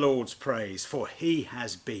sing the Lord's praise, for he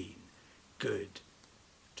has been good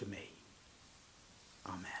to me.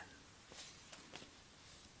 Amen.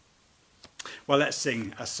 Well, let's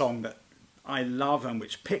sing a song that I love and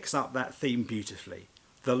which picks up that theme beautifully.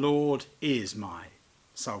 The Lord is my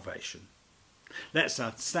salvation. Let's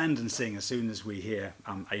stand and sing as soon as we hear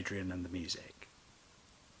Adrian and the music.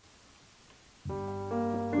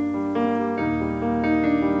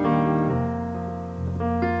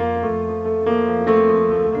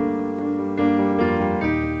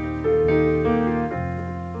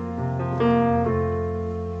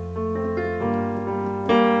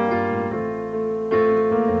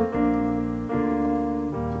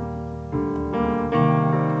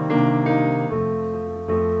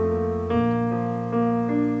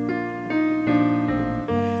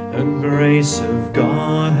 The grace of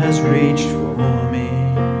God has reached for me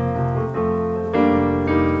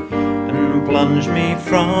and plunged me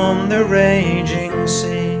from the raging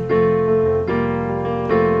sea,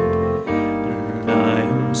 and I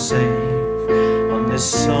am safe on this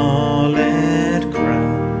solid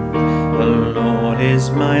ground. The Lord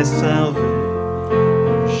is my salvation.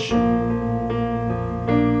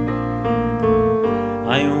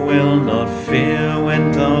 I will not fear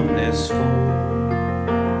when darkness falls.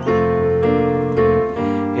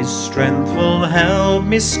 His strength will help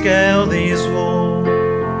me scale these walls.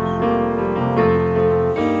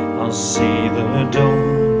 I'll see the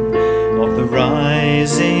dawn of the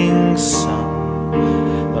rising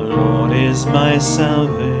sun. The Lord is my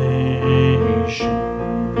salvation.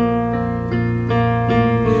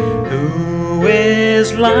 Who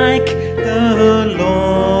is like the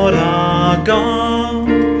Lord our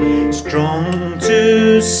God, strong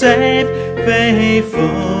to save, faithful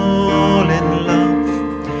in love?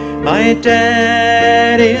 My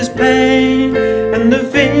debt is paid and the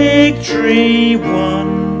victory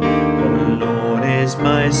won. The Lord is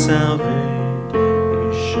my salvation.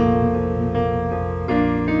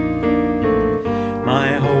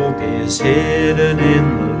 My hope is hidden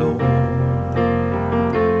in the Lord.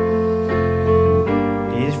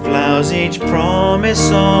 He flows each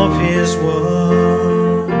promise of his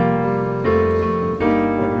word.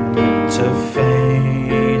 When winter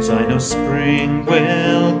fades, I know spring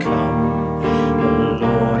will come. The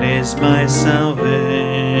Lord is my salvation.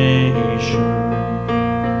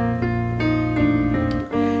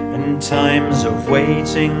 In times of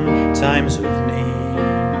waiting, times of need,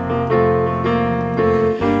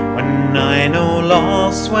 when I know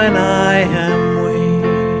loss, when I am weak,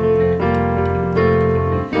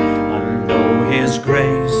 I know his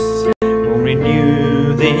grace will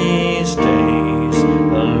renew these days.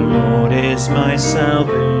 The Lord is my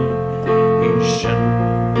salvation.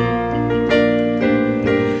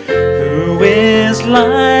 Who is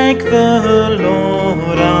like the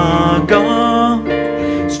Lord our God,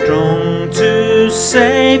 strong to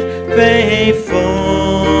save,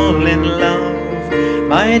 faithful in love?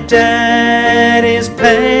 My debt is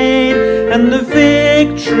paid and the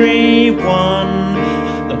victory won.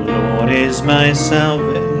 The Lord is my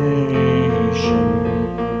salvation.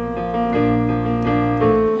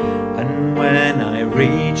 And when I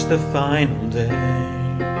reach the final day,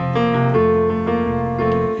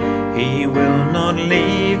 he will not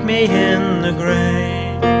leave me in the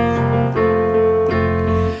grave,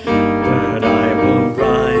 but I will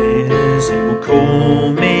rise, he will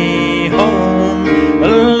call me home.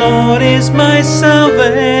 The Lord is my salvation.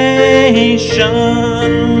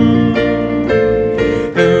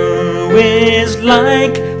 Who is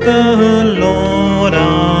like the Lord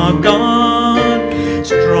our God,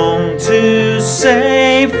 strong to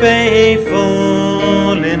save,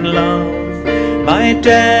 faithful in love? My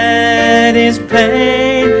debt is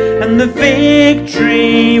paid and the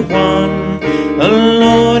victory won. The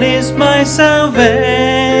Lord is my salvation.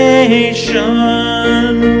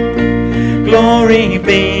 Glory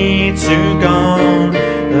be to God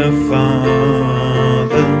the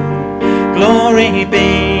Father. Glory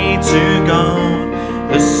be to God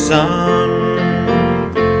the Son.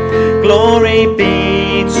 Glory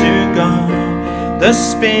be to God the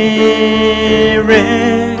Spirit.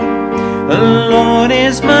 The Lord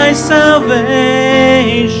is my salvation.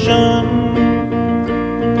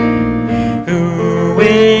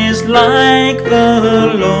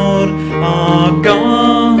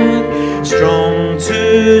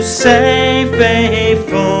 say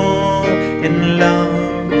faithful in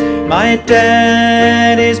love. My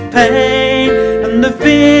debt is paid and the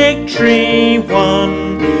victory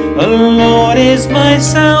won. The Lord is my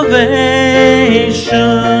salvation.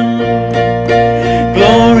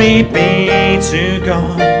 Glory be to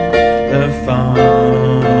God the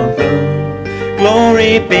Father.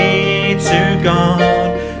 Glory be to God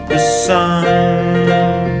the Son.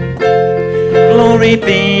 Glory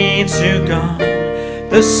be to God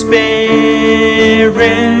the Spirit.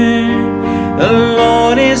 The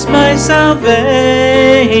Lord is my salvation.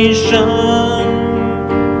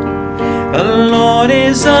 The Lord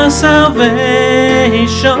is our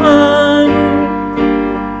salvation.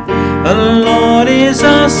 The Lord is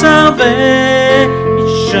our salvation.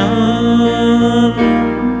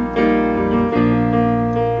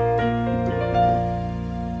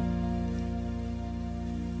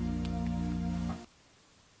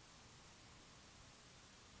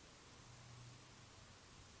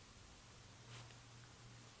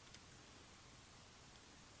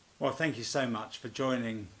 Well, thank you so much for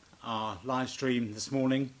joining our live stream this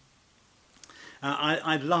morning.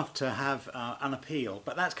 I'd love to have an appeal,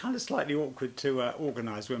 but that's kind of slightly awkward to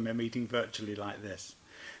organise when we're meeting virtually like this.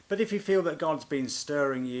 But if you feel that God's been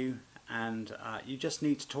stirring you and you just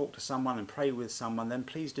need to talk to someone and pray with someone, then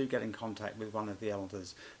please do get in contact with one of the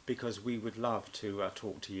elders, because we would love to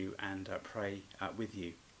talk to you and pray with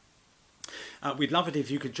you. We'd love it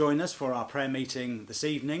if you could join us for our prayer meeting this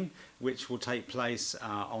evening, which will take place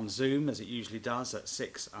on Zoom, as it usually does, at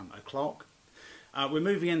 6 o'clock. We're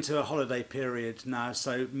moving into a holiday period now,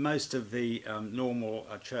 so most of the normal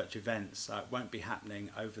church events won't be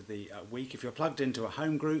happening over the week. If you're plugged into a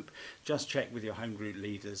home group, just check with your home group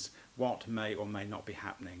leaders what may or may not be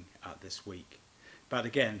happening this week. But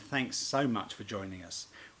again, thanks so much for joining us.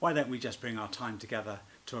 Why don't we just bring our time together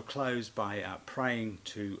to a close by praying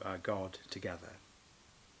to God together.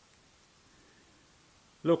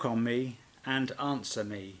 Look on me and answer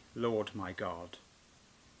me, Lord my God.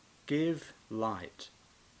 Give light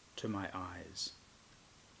to my eyes.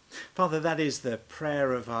 Father, that is the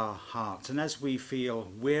prayer of our hearts. And as we feel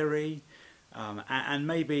weary and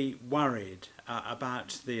maybe worried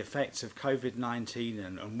about the effects of COVID-19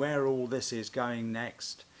 and where all this is going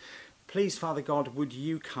next, please, Father God, would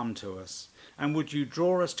you come to us and would you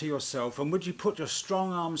draw us to yourself, and would you put your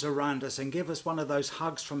strong arms around us and give us one of those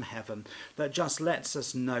hugs from heaven that just lets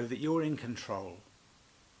us know that you're in control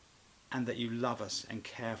and that you love us and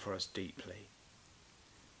care for us deeply.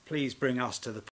 Please bring us to the